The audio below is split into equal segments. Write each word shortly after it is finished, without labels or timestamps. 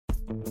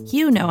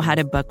You know how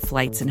to book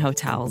flights and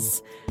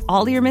hotels.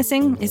 All you're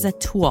missing is a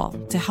tool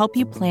to help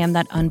you plan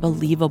that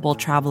unbelievable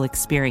travel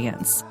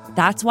experience.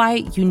 That's why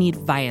you need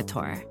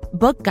Viator.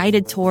 Book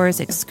guided tours,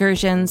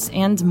 excursions,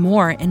 and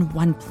more in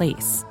one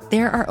place.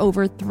 There are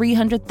over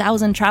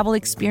 300,000 travel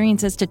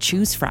experiences to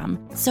choose from,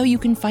 so you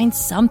can find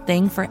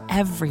something for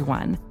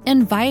everyone.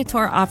 And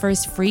Viator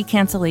offers free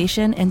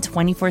cancellation and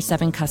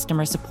 24/7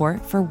 customer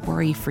support for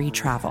worry-free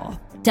travel.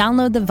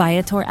 Download the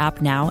Viator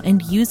app now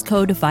and use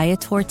code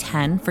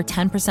Viator10 for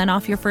 10%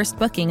 off your first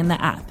booking in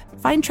the app.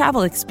 Find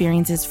travel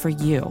experiences for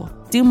you.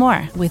 Do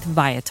more with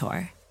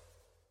Viator.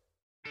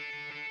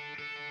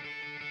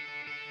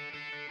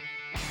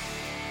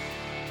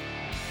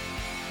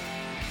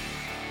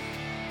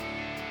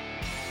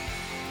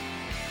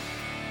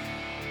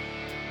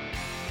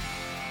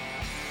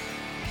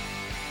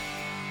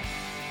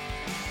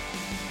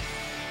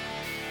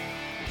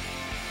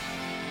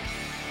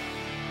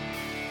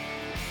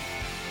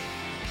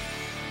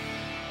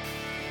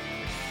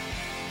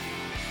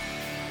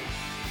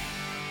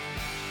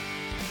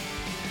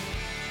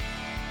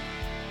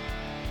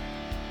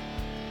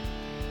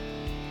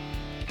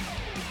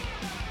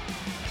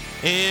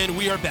 And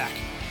we are back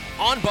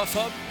on Buff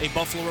Hub, a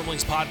Buffalo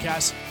Rumblings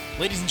podcast.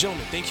 Ladies and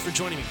gentlemen, thank you for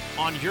joining me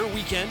on your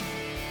weekend,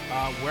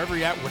 wherever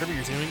you're at, whatever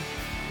you're doing.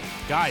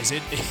 Guys,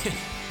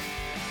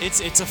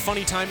 it's a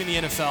funny time in the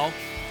NFL.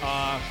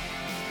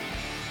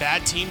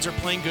 Bad teams are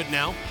playing good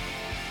now,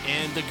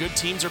 and the good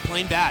teams are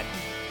playing bad.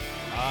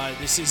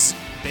 This is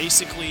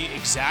basically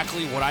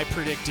exactly what I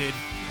predicted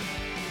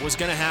was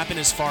going to happen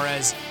as far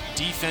as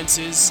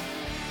defenses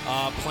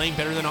playing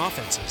better than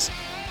offenses.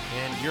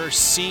 And you're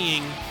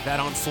seeing that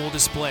on full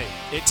display.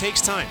 It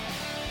takes time.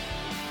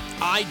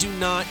 I do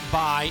not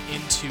buy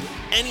into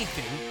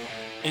anything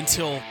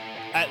until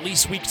at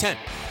least week 10.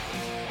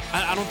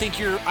 I don't think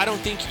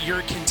you're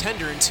a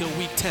contender until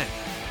week 10.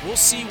 We'll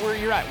see where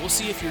you're at. We'll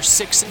see if you're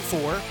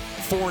 6-4,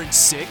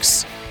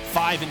 4-6,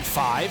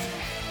 5-5,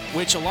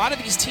 which a lot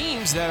of these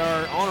teams that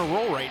are on a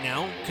roll right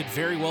now could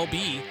very well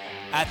be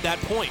at that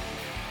point.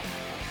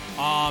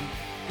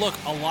 Look,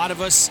 a lot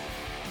of us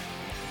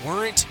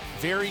weren't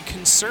very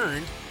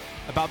concerned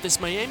about this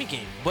Miami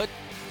game, but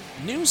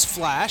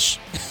newsflash,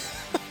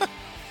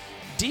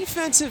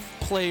 defensive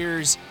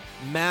players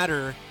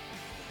matter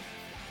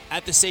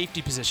at the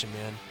safety position,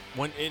 man.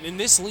 When in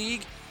this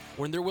league,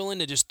 when they're willing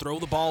to just throw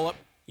the ball up,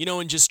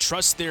 and just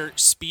trust their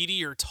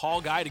speedy or tall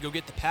guy to go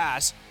get the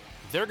pass,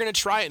 they're going to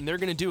try it and they're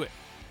going to do it.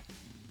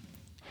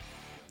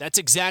 That's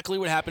exactly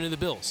what happened to the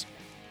Bills.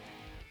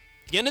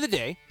 At the end of the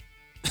day,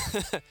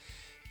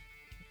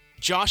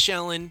 Josh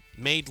Allen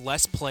made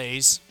less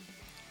plays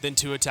than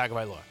Tua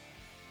Tagovailoa.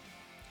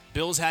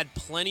 Bills had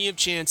plenty of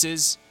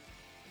chances.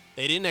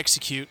 They didn't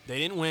execute. They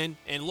didn't win.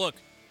 And look,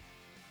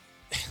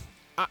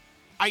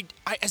 I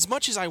as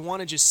much as I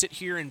want to just sit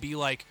here and be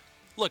like,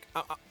 look,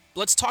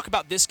 let's talk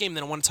about this game,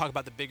 then I want to talk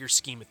about the bigger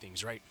scheme of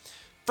things, right?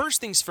 First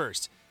things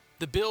first,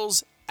 the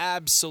Bills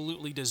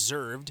absolutely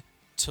deserved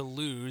to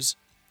lose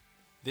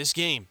this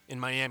game in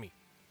Miami.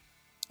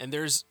 And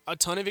there's a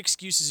ton of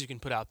excuses you can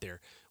put out there.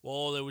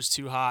 Well, it was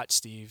too hot,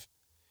 Steve.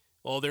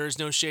 Well, there is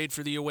no shade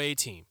for the away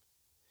team.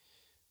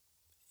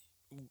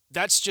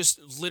 That's just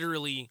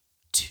literally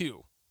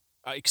two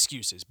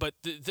excuses. But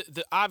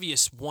the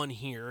obvious one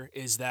here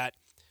is that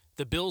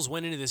the Bills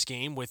went into this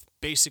game with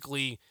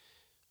basically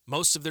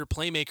most of their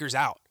playmakers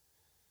out.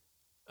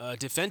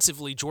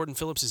 Defensively, Jordan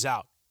Phillips is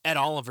out. Ed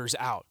Oliver's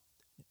out.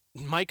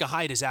 Micah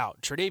Hyde is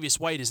out. Tre'Davious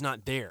White is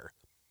not there.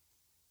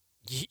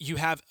 You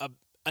have a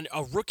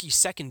rookie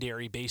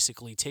secondary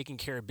basically taking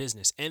care of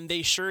business, and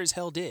they sure as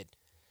hell did.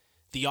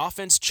 The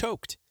offense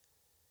choked.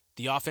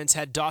 The offense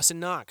had Dawson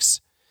Knox.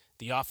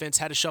 The offense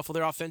had to shuffle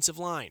their offensive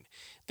line.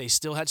 They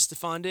still had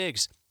Stephon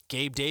Diggs.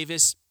 Gabe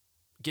Davis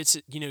gets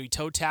it, he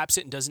toe taps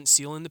it and doesn't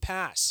seal in the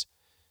pass.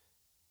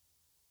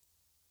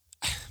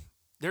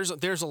 There's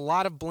a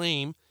lot of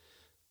blame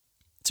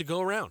to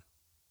go around.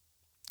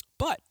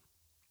 But,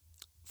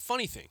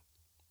 funny thing,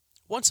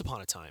 once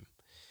upon a time,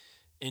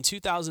 in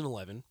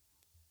 2011,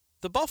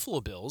 the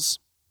Buffalo Bills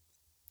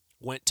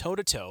went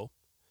toe-to-toe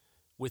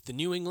with the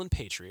New England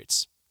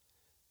Patriots.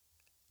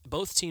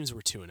 Both teams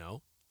were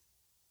 2-0.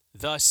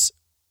 Thus,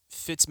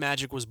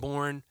 Fitzmagic was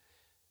born,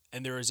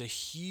 and there is a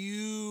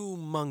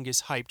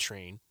humongous hype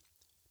train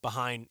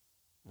behind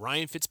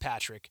Ryan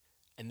Fitzpatrick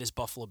and this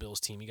Buffalo Bills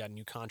team. He got a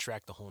new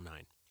contract, the whole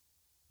nine.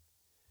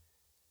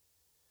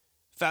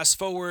 Fast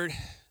forward,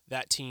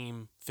 that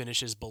team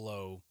finishes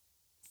below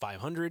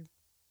 500,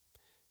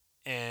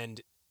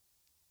 and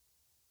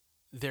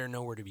they're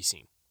nowhere to be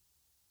seen.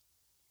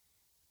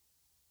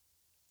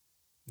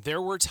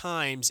 There were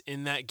times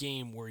in that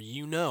game where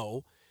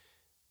the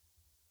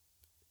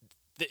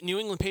New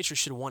England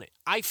Patriots should have won it.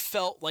 I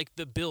felt like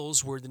the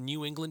Bills were the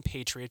New England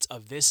Patriots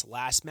of this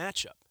last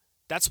matchup.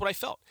 That's what I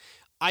felt.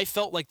 I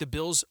felt like the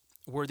Bills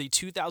were the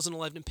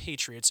 2011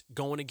 Patriots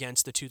going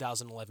against the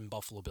 2011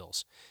 Buffalo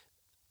Bills.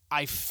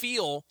 I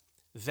feel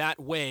that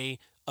way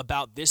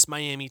about this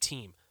Miami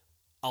team.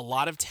 A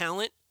lot of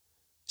talent,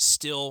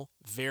 still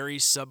very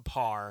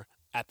subpar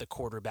at the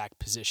quarterback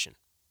position.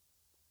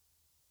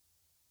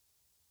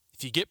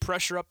 If you get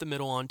pressure up the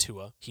middle on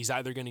Tua, he's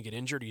either going to get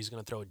injured or he's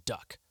going to throw a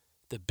duck.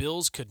 The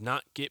Bills could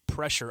not get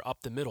pressure up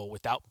the middle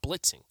without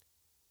blitzing.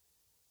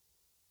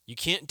 You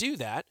can't do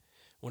that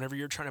whenever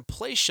you're trying to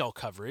play shell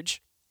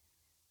coverage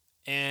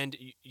and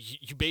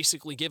you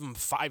basically give them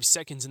 5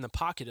 seconds in the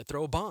pocket to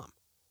throw a bomb.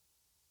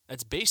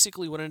 That's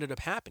basically what ended up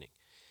happening.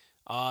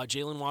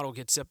 Jalen Waddle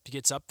gets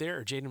up there,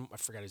 or Jaden, I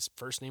forgot his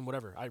first name,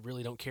 whatever. I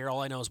really don't care.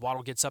 All I know is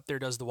Waddle gets up there,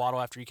 does the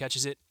Waddle after he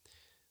catches it.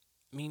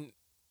 I mean,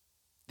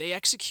 they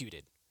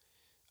executed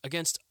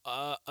against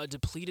a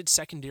depleted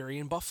secondary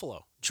in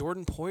Buffalo.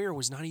 Jordan Poyer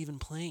was not even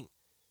playing.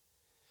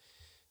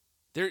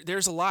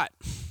 There's a lot.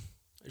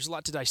 There's a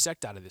lot to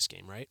dissect out of this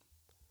game, right?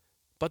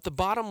 But the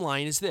bottom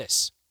line is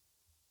this.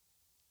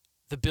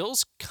 The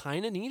Bills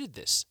kind of needed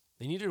this.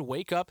 They needed to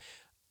wake up.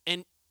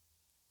 And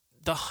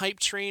the hype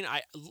train,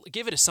 I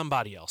give it to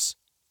somebody else.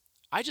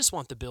 I just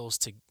want the Bills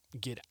to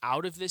get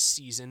out of this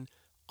season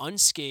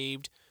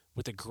unscathed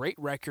with a great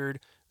record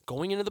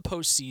going into the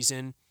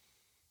postseason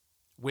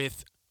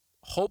with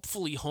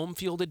hopefully home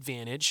field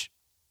advantage.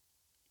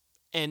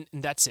 And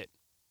that's it.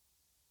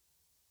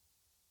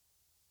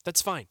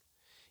 That's fine.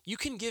 You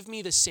can give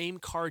me the same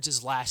cards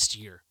as last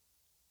year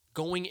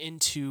going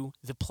into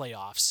the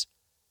playoffs,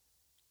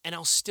 and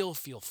I'll still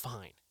feel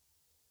fine.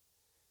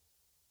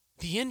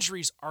 The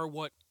injuries are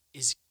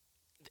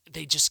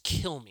they just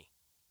kill me.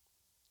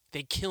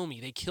 They kill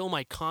me. They kill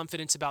my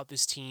confidence about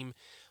this team,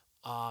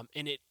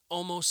 and it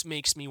almost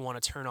makes me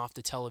want to turn off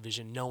the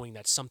television knowing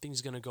that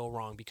something's going to go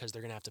wrong because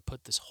they're going to have to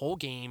put this whole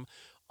game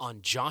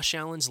on Josh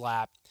Allen's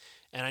lap.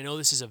 And I know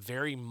this is a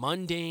very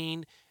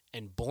mundane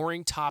and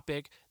boring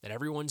topic that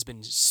everyone's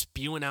been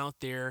spewing out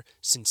there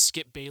since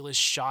Skip Bayless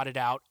shot it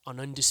out on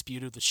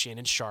Undisputed with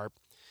Shannon Sharp.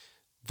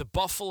 The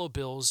Buffalo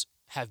Bills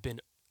have been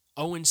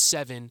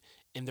 0-7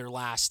 in their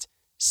last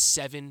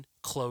 7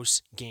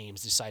 close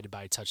games decided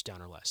by a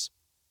touchdown or less.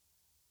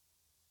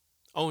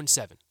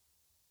 0-7.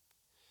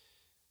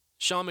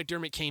 Sean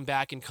McDermott came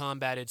back and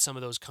combated some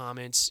of those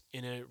comments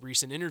in a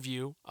recent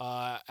interview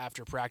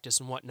after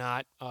practice and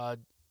whatnot,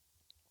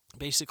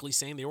 basically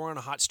saying they were on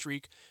a hot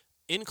streak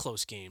in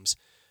close games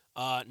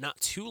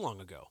not too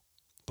long ago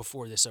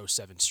before this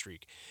 0-7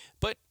 streak.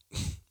 But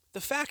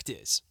the fact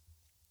is,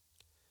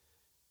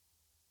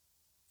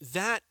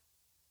 that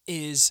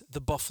is the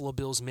Buffalo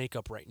Bills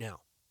makeup right now,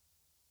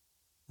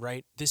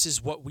 right? This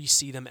is what we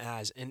see them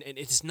as. And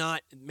it's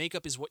not,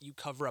 makeup is what you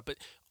cover up, but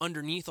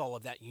underneath all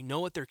of that, you know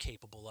what they're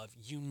capable of.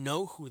 You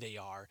know who they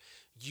are.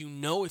 You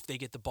know if they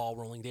get the ball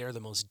rolling, they are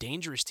the most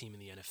dangerous team in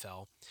the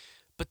NFL.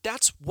 But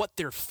that's what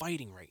they're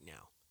fighting right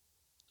now.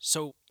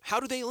 So how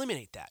do they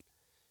eliminate that?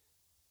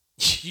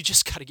 You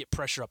just got to get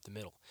pressure up the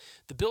middle.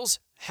 The Bills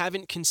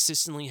haven't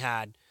consistently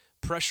had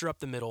pressure up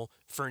the middle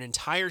for an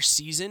entire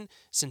season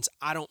since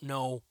I don't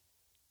know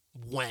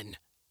when.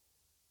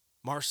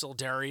 Marcel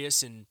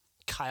Darius and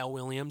Kyle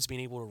Williams being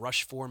able to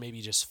rush 4,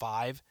 maybe just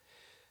 5.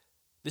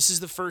 This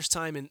is the first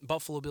time in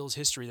Buffalo Bills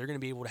history they're going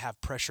to be able to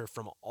have pressure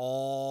from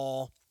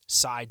all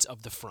sides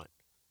of the front.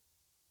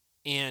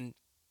 And,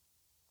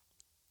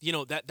 you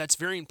know, that's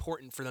very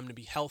important for them to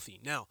be healthy.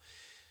 Now,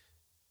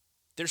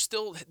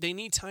 they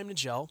need time to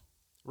gel,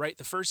 right?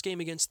 The first game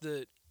against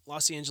the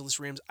Los Angeles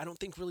Rams, I don't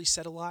think really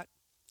said a lot.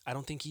 I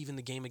don't think even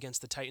the game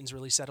against the Titans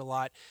really said a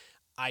lot.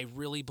 I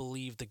really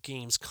believe the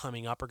games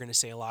coming up are going to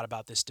say a lot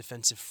about this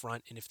defensive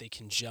front and if they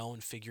can gel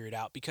and figure it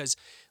out. Because,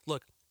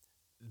 look,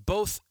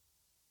 both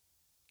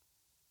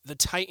the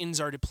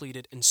Titans are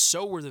depleted and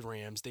so were the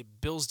Rams. The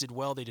Bills did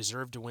well. They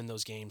deserved to win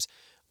those games.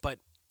 But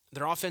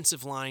their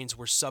offensive lines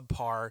were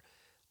subpar.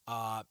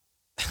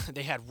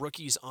 They had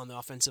rookies on the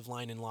offensive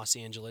line in Los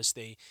Angeles.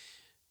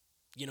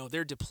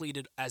 They're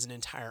depleted as an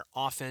entire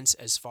offense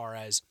as far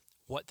as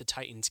what the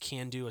Titans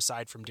can do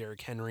aside from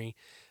Derrick Henry.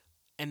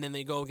 And then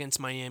they go against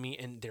Miami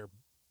and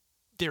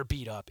they're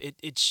beat up.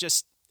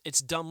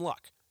 It's dumb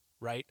luck,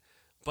 right?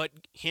 But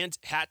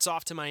hats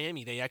off to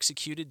Miami. They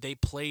executed. They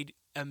played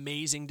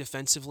amazing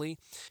defensively.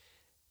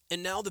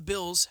 And now the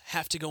Bills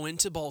have to go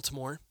into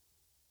Baltimore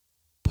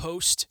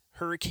post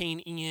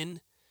Hurricane Ian,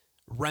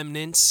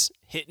 remnants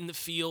hitting the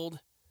field,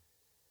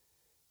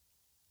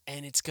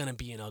 and it's going to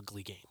be an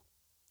ugly game.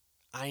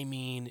 I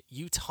mean,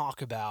 you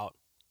talk about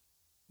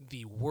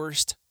the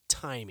worst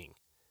timing.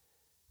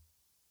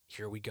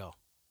 Here we go.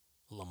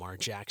 Lamar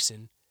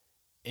Jackson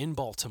in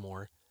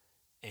Baltimore,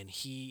 and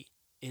he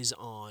is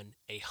on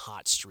a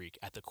hot streak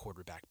at the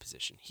quarterback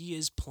position. He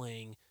is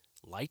playing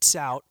lights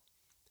out,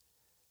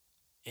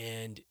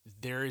 and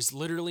there is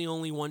literally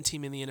only one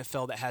team in the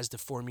NFL that has the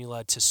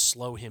formula to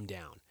slow him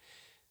down.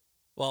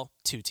 Well,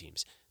 2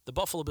 teams. The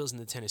Buffalo Bills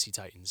and the Tennessee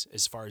Titans,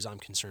 as far as I'm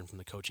concerned from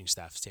the coaching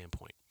staff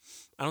standpoint.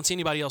 I don't see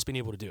anybody else being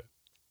able to do it.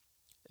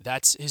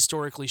 That's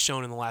historically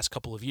shown in the last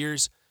couple of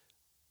years,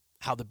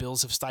 how the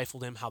Bills have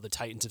stifled him, how the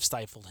Titans have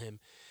stifled him.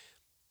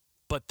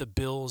 But the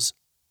Bills,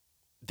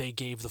 they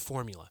gave the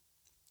formula.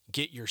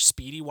 Get your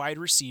speedy wide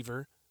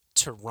receiver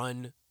to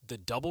run the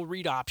double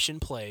read option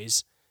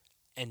plays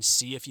and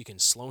see if you can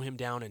slow him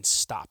down and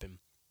stop him.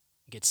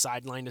 Get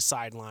sideline to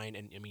sideline.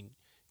 And, I mean,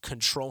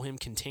 control him,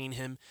 contain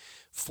him,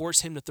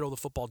 force him to throw the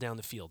football down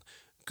the field.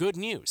 Good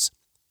news,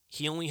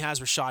 he only has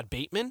Rashad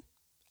Bateman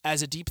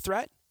as a deep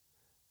threat,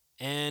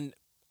 and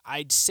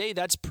I'd say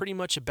that's pretty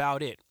much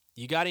about it.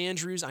 You got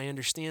Andrews, I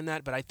understand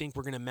that, but I think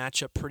we're going to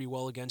match up pretty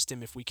well against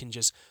him if we can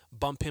just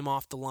bump him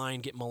off the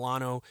line, get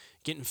Milano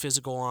getting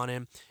physical on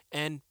him,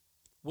 and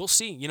we'll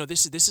see.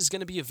 This is going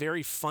to be a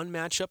very fun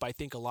matchup. I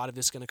think a lot of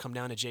this is going to come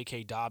down to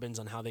J.K. Dobbins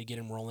on how they get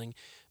him rolling.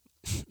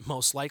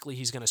 Most likely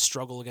he's going to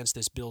struggle against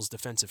this Bills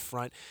defensive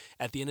front.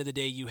 At the end of the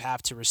day, you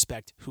have to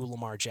respect who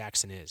Lamar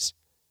Jackson is.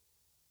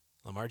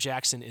 Lamar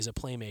Jackson is a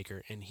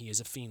playmaker, and he is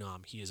a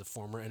phenom. He is a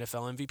former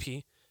NFL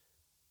MVP,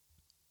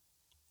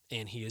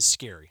 and he is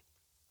scary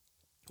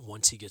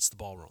once he gets the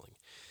ball rolling.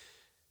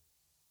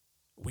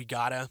 We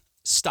got to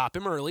stop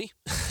him early,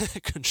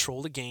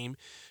 control the game,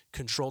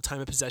 control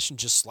time of possession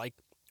just like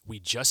we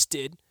just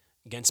did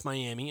against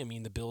Miami. I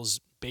mean, the Bills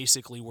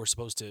basically were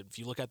supposed to, if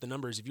you look at the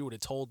numbers, if you would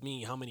have told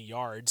me how many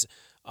yards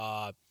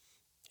and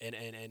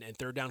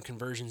third down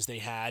conversions they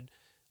had,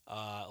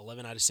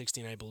 11 out of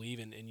 16, I believe,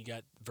 and you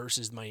got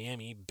versus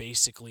Miami,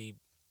 basically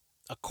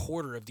a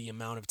quarter of the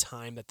amount of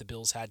time that the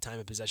Bills had time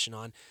of possession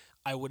on,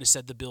 I would have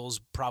said the Bills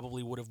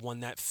probably would have won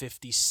that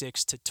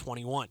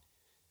 56-21.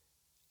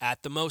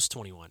 At the most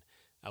 21.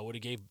 I would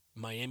have gave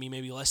Miami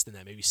maybe less than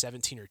that, maybe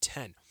 17 or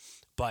 10.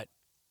 But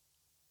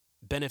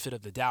benefit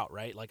of the doubt,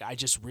 right? Like, I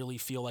just really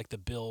feel like the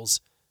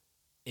Bills,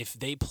 if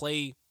they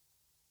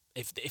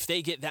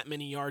get that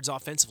many yards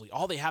offensively,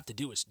 all they have to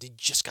do is they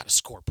just got to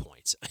score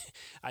points.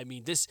 I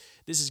mean, this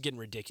is getting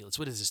ridiculous.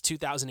 What is this,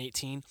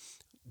 2018?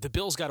 The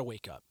Bills got to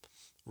wake up,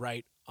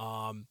 right?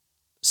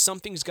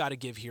 Something's got to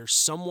give here.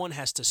 Someone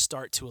has to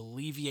start to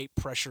alleviate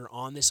pressure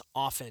on this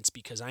offense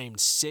because I am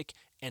sick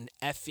and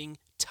effing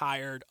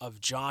tired of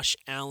Josh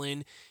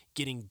Allen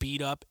getting beat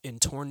up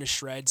and torn to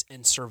shreds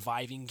and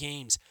surviving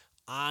games.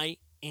 I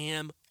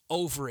am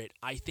over it.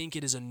 I think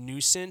it is a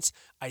nuisance.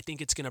 I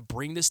think it's going to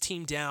bring this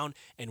team down,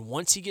 and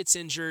once he gets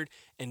injured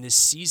and this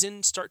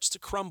season starts to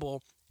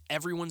crumble,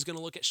 everyone's going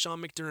to look at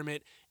Sean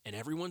McDermott and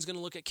everyone's going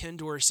to look at Ken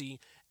Dorsey,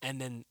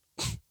 and then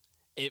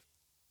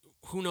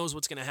who knows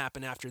what's going to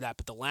happen after that.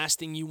 But the last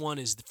thing you want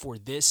is for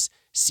this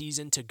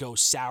season to go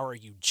sour.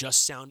 You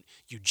just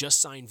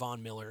signed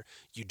Von Miller.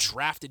 You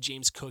drafted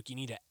James Cook. You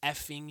need to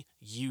effing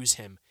use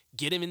him.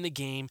 Get him in the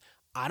game.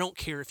 I don't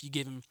care if you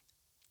give him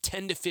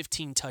 10 to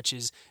 15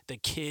 touches. The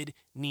kid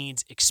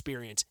needs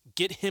experience.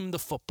 Get him the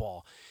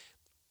football.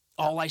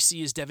 All I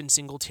see is Devin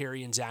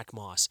Singletary and Zach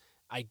Moss.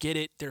 I get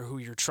it. They're who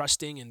you're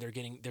trusting, and they're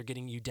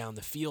getting you down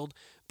the field.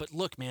 But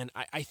look, man,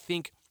 I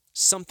think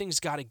something's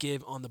got to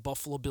give on the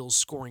Buffalo Bills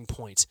scoring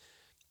points.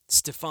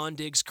 Stephon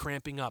Diggs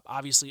cramping up.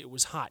 Obviously, it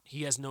was hot.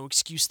 He has no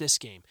excuse this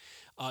game.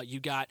 You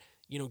got,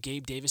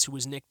 Gabe Davis, who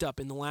was nicked up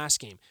in the last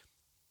game.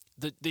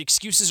 The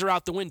excuses are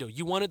out the window.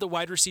 You wanted the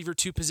wide receiver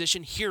 2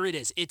 position. Here it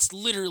is. It's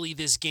literally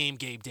this game,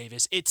 Gabe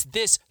Davis. It's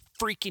this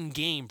freaking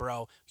game,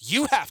 bro.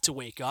 You have to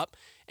wake up,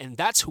 and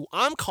that's who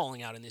I'm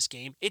calling out in this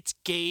game. It's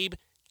Gabe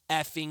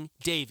effing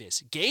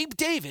Davis. Gabe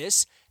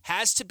Davis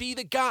has to be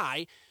the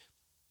guy,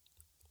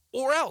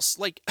 or else,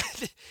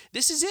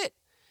 this is it.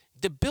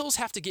 The Bills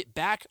have to get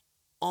back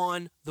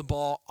on the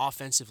ball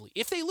offensively.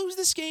 If they lose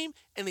this game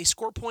and they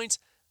score points,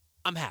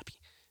 I'm happy.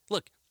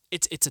 Look,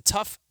 it's a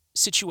tough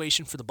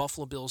situation for the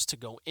Buffalo Bills to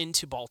go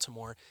into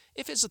Baltimore.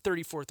 If it's a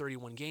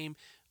 34-31 game,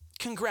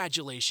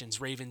 congratulations,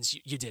 Ravens,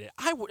 you did it.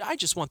 I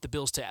just want the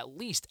Bills to at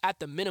least, at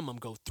the minimum,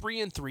 go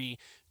 3-3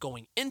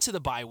 going into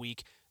the bye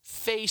week,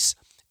 face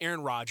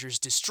Aaron Rodgers,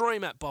 destroy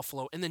him at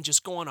Buffalo, and then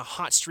just go on a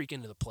hot streak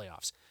into the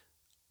playoffs.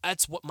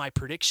 That's what my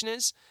prediction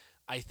is.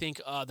 I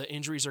think the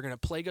injuries are going to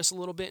plague us a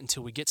little bit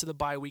until we get to the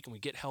bye week and we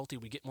get healthy,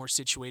 we get more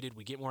situated,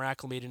 we get more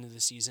acclimated into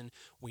the season.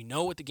 We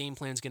know what the game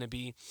plan is going to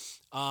be.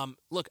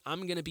 Look,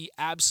 I'm going to be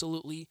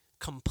absolutely,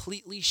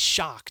 completely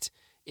shocked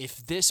if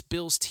this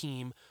Bills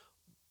team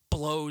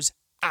blows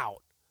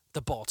out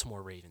the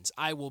Baltimore Ravens.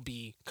 I will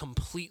be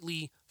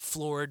completely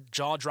floored,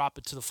 jaw drop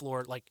it to the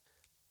floor.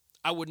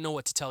 I wouldn't know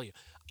what to tell you.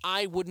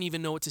 I wouldn't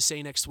even know what to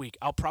say next week.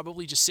 I'll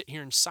probably just sit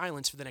here in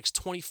silence for the next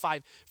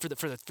 25 for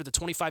the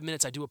 25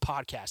 minutes I do a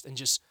podcast and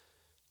just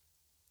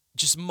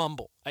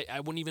mumble. I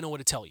wouldn't even know what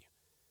to tell you.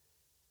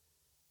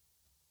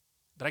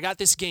 But I got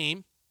this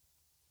game.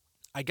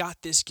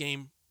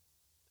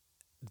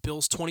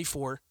 Bills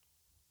 24,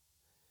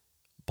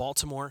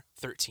 Baltimore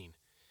 13.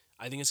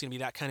 I think it's going to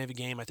be that kind of a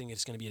game. I think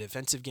it's going to be a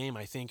defensive game.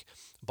 I think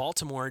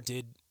Baltimore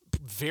did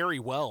very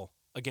well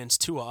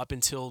against Tua up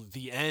until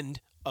the end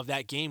of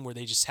that game where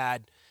they just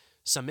had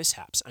some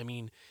mishaps. I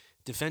mean,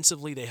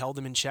 defensively, they held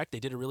them in check. They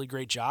did a really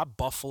great job.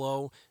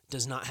 Buffalo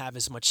does not have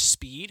as much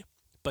speed,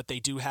 but they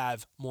do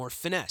have more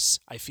finesse.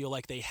 I feel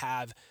like they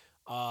have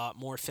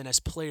more finesse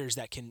players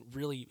that can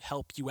really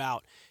help you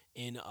out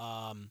in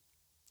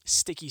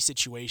sticky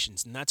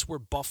situations. And that's where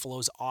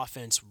Buffalo's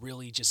offense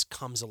really just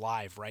comes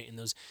alive, right? In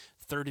those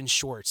 3rd and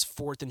shorts,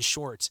 4th and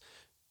shorts.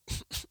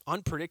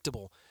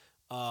 Unpredictable.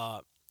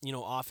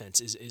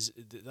 offense is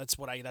that's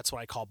what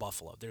I call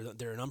Buffalo.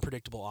 They're an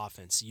unpredictable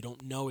offense. You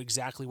don't know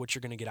exactly what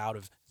you're going to get out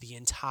of the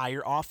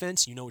entire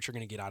offense. You know what you're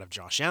going to get out of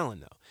Josh Allen,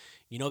 though.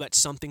 You know that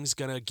something's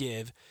going to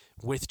give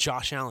with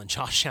Josh Allen.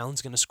 Josh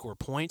Allen's going to score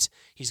points.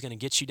 He's going to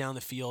get you down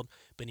the field,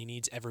 but he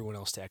needs everyone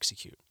else to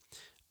execute.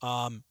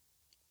 I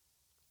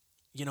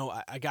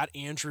got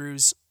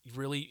Andrews.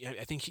 Really,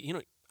 I think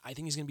I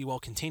think he's going to be well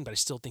contained, but I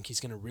still think he's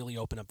going to really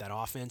open up that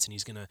offense and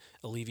he's going to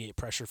alleviate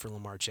pressure for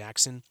Lamar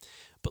Jackson.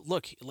 But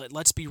look,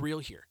 let's be real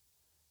here.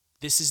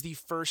 This is the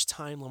first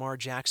time Lamar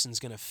Jackson's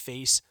going to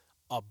face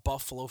a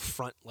Buffalo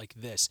front like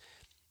this.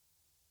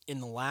 In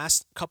the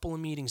last couple of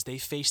meetings, they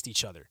faced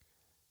each other.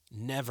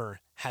 Never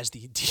has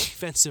the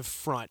defensive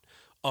front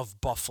of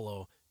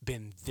Buffalo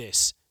been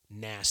this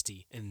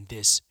nasty and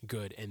this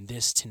good and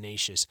this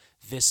tenacious,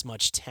 this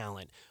much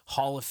talent,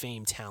 Hall of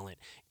Fame talent,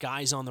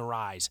 guys on the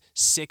rise,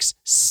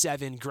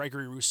 6'7",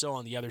 Gregory Rousseau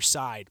on the other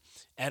side,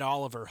 Ed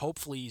Oliver,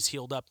 hopefully he's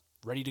healed up,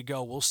 ready to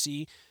go. We'll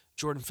see.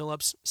 Jordan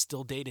Phillips,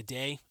 still day to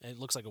day. It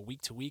looks like a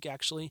week to week,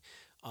 actually.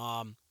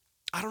 I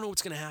don't know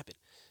what's going to happen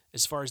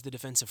as far as the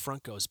defensive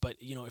front goes, but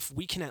if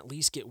we can at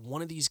least get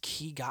one of these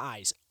key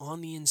guys on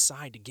the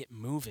inside to get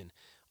moving,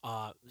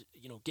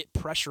 get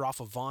pressure off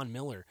of Von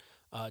Miller,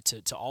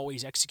 to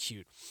always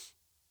execute,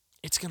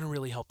 it's going to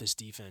really help this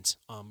defense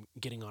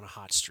getting on a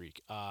hot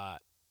streak.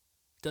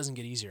 Doesn't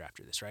get easier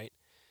after this, right?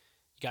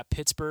 You got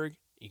Pittsburgh,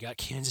 you got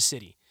Kansas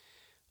City.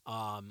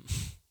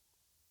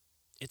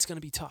 It's going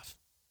to be tough.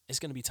 It's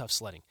going to be tough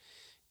sledding.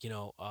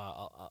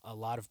 A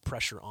lot of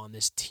pressure on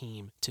this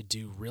team to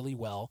do really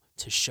well,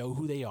 to show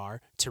who they are,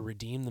 to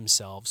redeem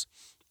themselves.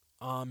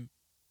 A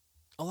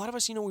lot of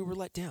us, we were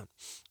let down.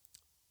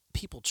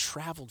 People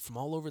traveled from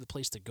all over the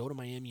place to go to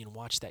Miami and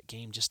watch that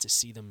game just to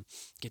see them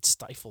get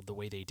stifled the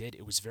way they did.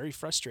 It was very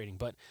frustrating.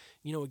 But,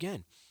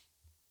 again,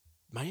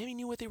 Miami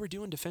knew what they were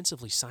doing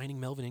defensively, signing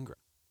Melvin Ingram.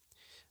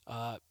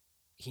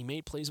 He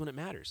made plays when it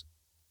matters.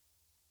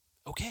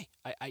 Okay,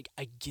 I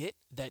get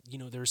that,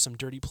 there's some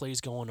dirty plays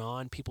going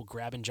on, people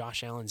grabbing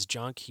Josh Allen's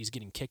junk. He's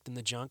getting kicked in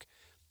the junk.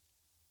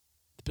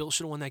 The Bills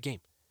should have won that game.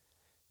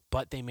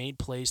 But they made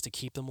plays to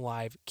keep them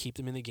alive, keep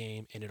them in the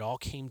game, and it all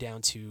came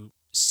down to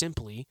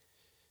simply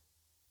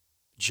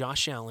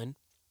Josh Allen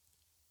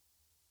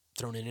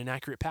thrown an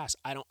inaccurate pass.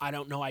 I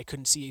don't know. I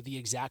couldn't see the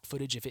exact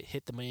footage if it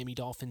hit the Miami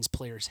Dolphins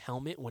player's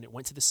helmet when it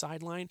went to the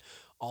sideline.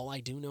 All I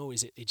do know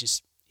is it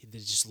just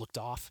looked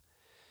off.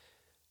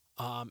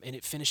 And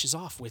it finishes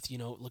off with,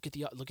 look at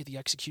the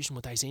execution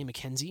with Isaiah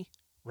McKenzie,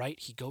 right?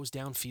 He goes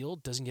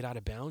downfield, doesn't get out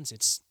of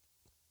bounds.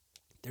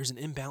 There's an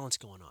imbalance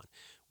going on.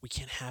 We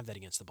can't have that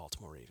against the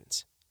Baltimore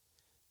Ravens,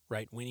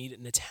 right? We need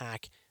an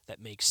attack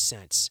that makes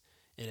sense,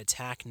 an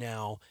attack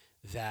now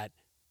that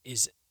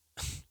is,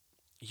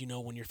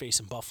 when you're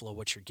facing Buffalo,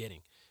 what you're getting.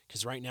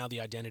 Because right now the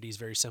identity is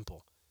very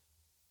simple.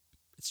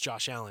 It's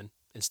Josh Allen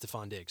and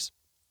Stephon Diggs.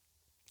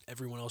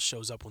 Everyone else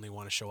shows up when they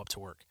want to show up to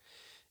work.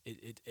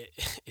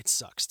 It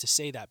sucks to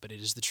say that, but it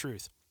is the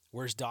truth.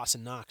 Where's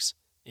Dawson Knox?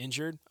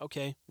 Injured?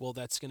 Okay, well,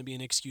 that's going to be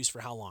an excuse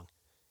for how long?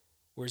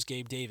 Where's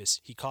Gabe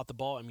Davis? He caught the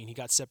ball. He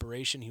got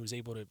separation. He was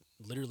able to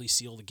literally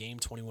seal the game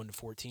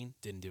 21-14.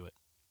 Didn't do it.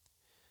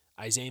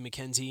 Isaiah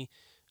McKenzie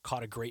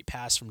caught a great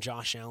pass from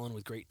Josh Allen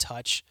with great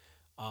touch.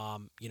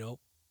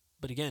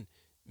 But again,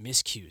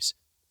 miscues.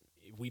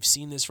 We've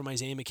seen this from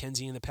Isaiah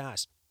McKenzie in the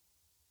past.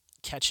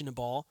 Catching a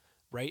ball,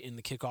 right, in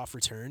the kickoff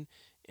return,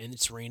 and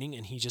it's raining,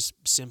 and he just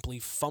simply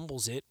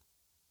fumbles it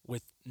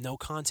with no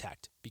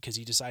contact because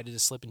he decided to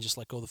slip and just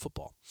let go of the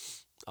football.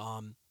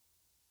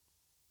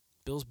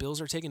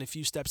 Bills are taking a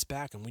few steps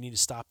back, and we need to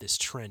stop this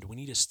trend. We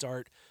need to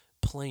start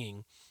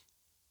playing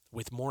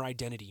with more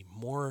identity,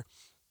 more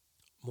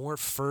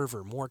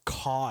fervor, more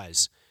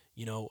cause,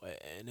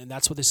 and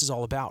that's what this is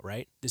all about,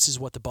 right? This is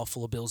what the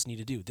Buffalo Bills need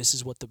to do. This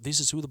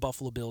is who the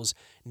Buffalo Bills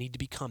need to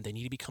become. They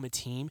need to become a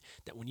team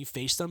that when you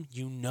face them,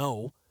 you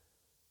know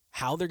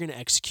how they're going to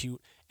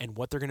execute and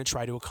what they're going to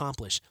try to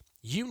accomplish.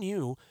 You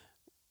knew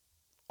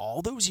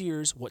all those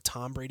years what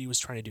Tom Brady was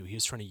trying to do. He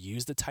was trying to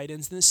use the tight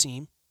ends in the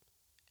seam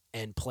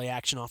and play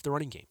action off the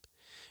running game,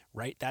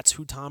 right? That's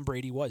who Tom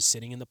Brady was,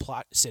 sitting in the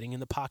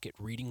pocket,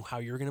 reading how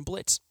you're going to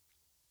blitz.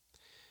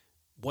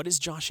 What is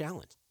Josh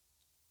Allen?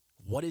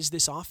 What is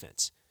this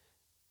offense?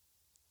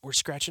 We're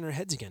scratching our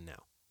heads again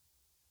now.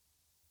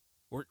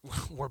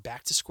 We're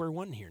back to square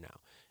one here now.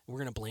 We're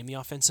going to blame the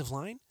offensive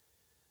line.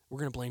 We're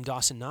going to blame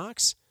Dawson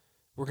Knox.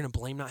 We're going to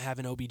blame not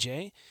having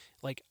OBJ.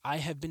 I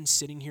have been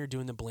sitting here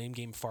doing the blame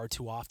game far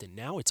too often.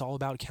 Now it's all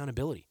about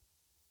accountability.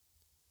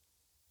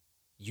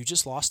 You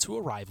just lost to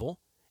a rival,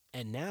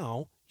 and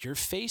now you're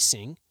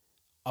facing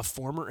a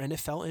former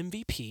NFL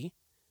MVP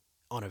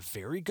on a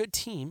very good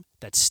team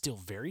that's still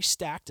very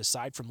stacked.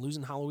 Aside from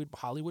losing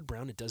Hollywood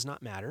Brown, it does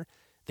not matter.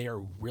 They are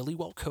really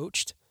well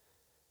coached,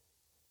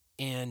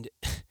 and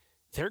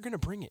they're going to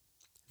bring it.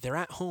 They're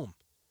at home.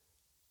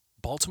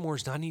 Baltimore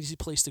is not an easy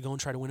place to go and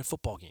try to win a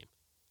football game.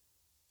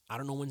 I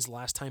don't know when's the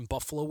last time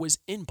Buffalo was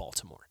in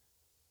Baltimore.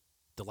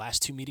 The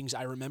last two meetings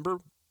I remember,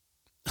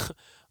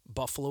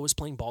 Buffalo was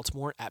playing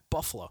Baltimore at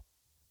Buffalo.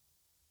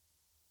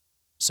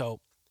 So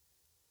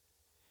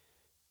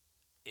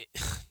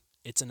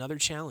it's another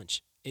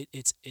challenge.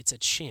 It's a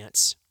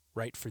chance,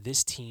 right, for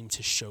this team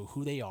to show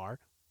who they are,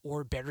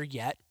 or better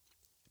yet,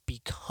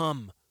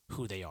 become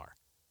who they are.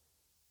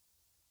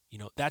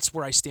 That's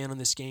where I stand on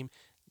this game.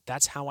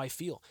 That's how I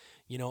feel.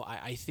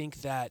 I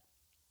think that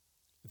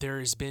there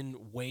has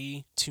been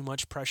way too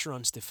much pressure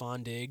on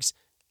Stephon Diggs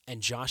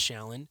and Josh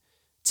Allen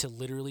to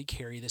literally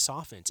carry this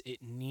offense.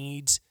 It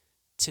needs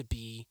to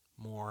be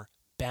more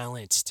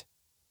balanced.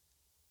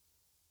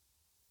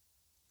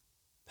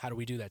 How do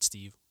we do that,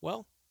 Steve?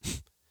 Well,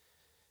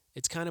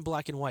 it's kind of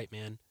black and white,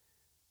 man.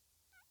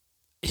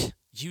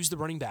 Use the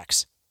running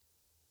backs.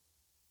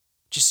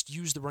 Just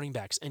use the running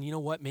backs. And you know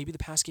what? Maybe the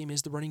pass game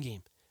is the running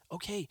game.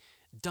 Okay,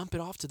 dump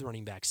it off to the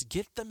running backs.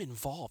 Get them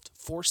involved.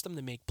 Force them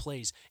to make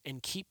plays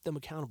and keep them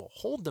accountable.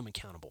 Hold them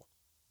accountable.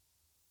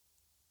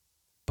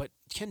 But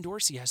Ken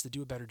Dorsey has to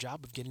do a better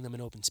job of getting them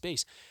in open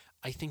space.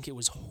 I think it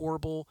was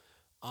horrible,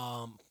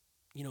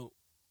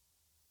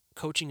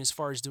 coaching as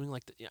far as doing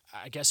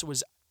I guess it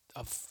was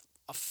a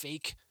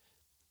fake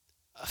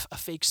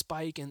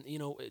spike and,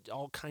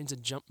 all kinds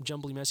of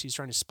jumbly mess. He was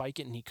trying to spike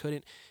it and he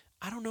couldn't.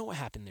 I don't know what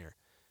happened there.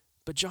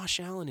 But Josh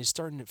Allen is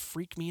starting to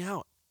freak me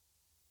out.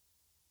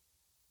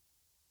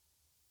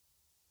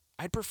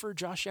 I'd prefer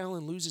Josh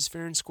Allen loses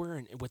fair and square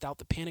and without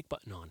the panic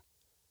button on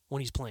when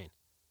he's playing.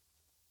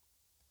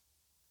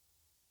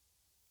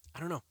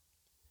 I don't know.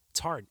 It's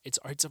hard. It's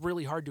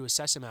really hard to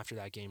assess him after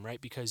that game, right?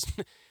 Because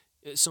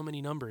so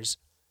many numbers,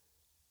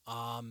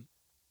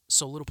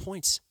 so little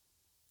points.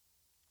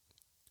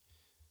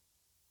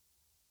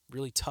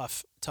 Really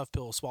tough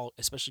pill to swallow,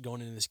 especially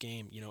going into this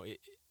game.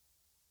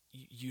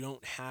 You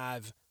don't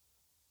have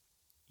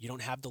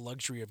the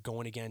luxury of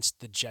going against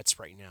the Jets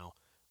right now,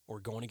 or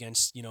going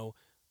against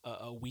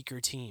a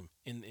weaker team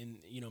in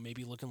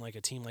maybe looking like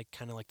a team like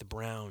the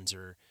Browns,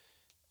 or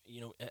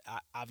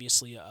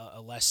obviously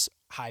a less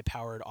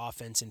high-powered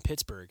offense in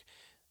Pittsburgh.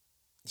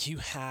 You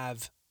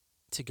have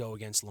to go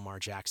against Lamar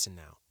Jackson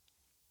now.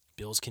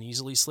 Bills can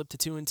easily slip to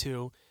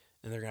 2-2,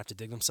 and they're going to have to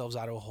dig themselves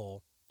out of a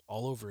hole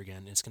all over again,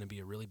 and it's going to be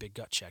a really big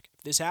gut check.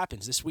 If this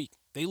happens this week,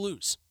 they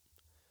lose.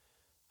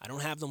 I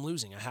don't have them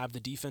losing. I have the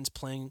defense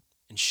playing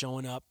and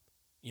showing up,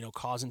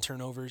 causing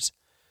turnovers.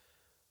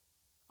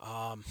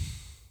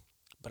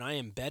 But I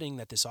am betting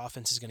that this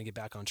offense is going to get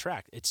back on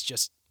track. It's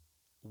just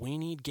we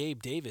need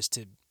Gabe Davis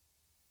to.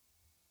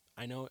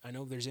 I know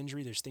there's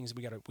injury, there's things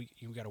we got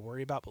to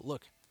worry about, but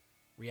look,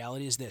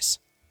 reality is this: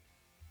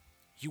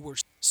 you were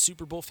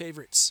Super Bowl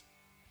favorites.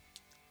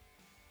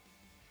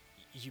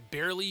 You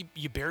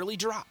barely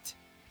dropped.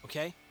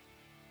 Okay,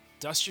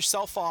 dust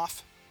yourself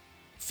off,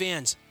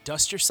 fans.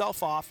 Dust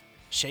yourself off.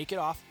 Shake it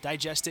off.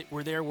 Digest it.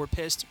 We're there. We're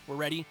pissed. We're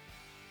ready.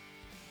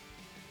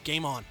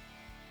 Game on.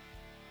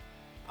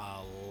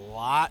 A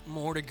lot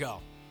more to go.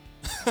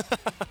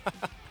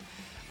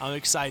 I'm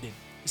excited.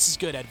 This is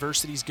good.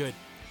 Adversity is good.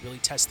 Really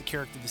test the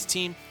character of this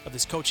team, of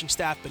this coaching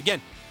staff. But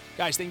again,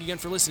 guys, thank you again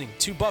for listening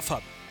to Buff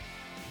Hub,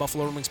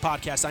 Buffalo Rumblings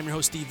podcast. I'm your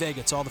host, Steve Vega.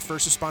 It's all the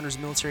first responders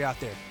and military out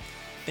there.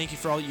 Thank you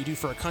for all that you do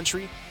for our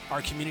country,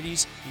 our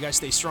communities. You guys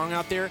stay strong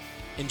out there.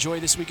 Enjoy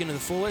this weekend to the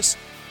fullest.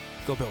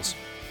 Go Bills.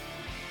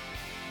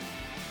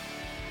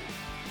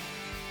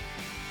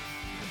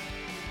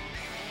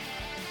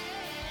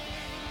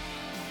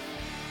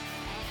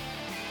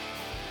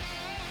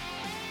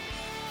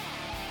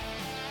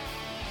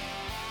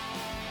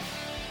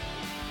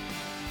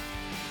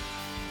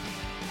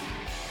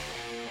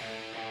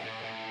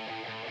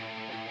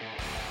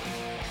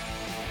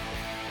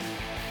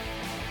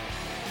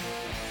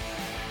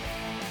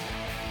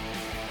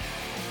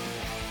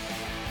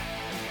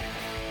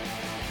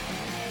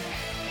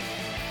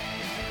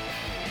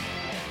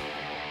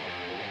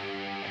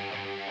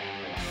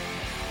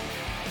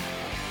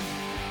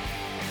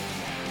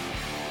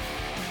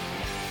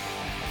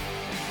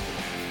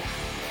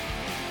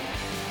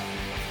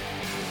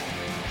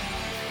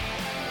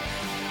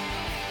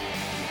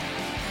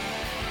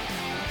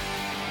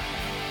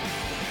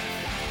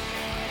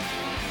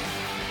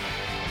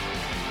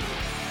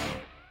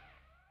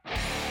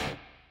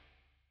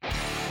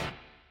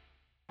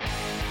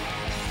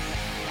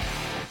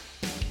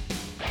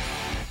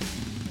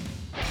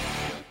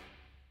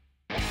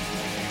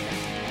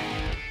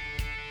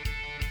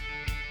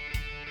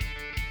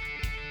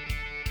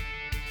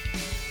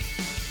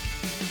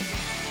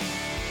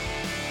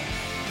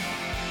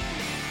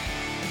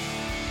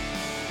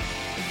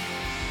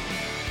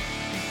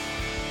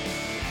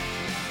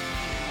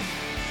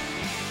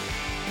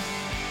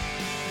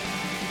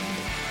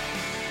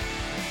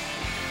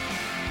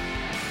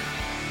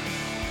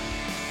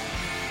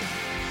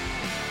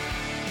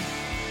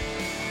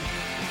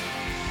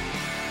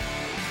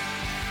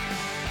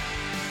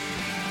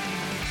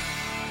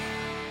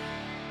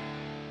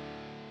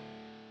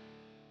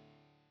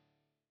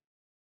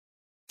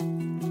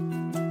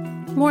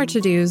 More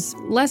to-dos,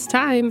 less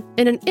time,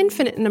 and an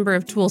infinite number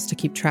of tools to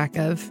keep track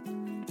of.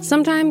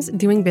 Sometimes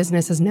doing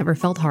business has never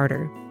felt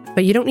harder,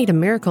 but you don't need a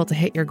miracle to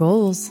hit your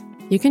goals.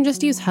 You can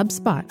just use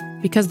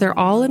HubSpot, because their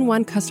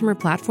all-in-one customer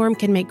platform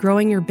can make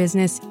growing your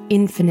business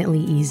infinitely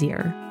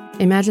easier.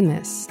 Imagine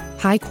this: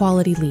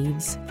 high-quality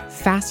leads,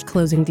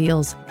 fast-closing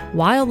deals,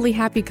 wildly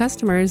happy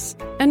customers,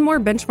 and more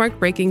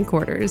benchmark-breaking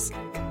quarters.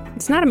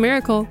 It's not a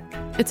miracle,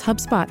 it's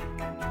HubSpot.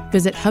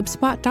 Visit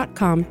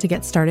HubSpot.com to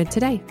get started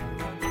today.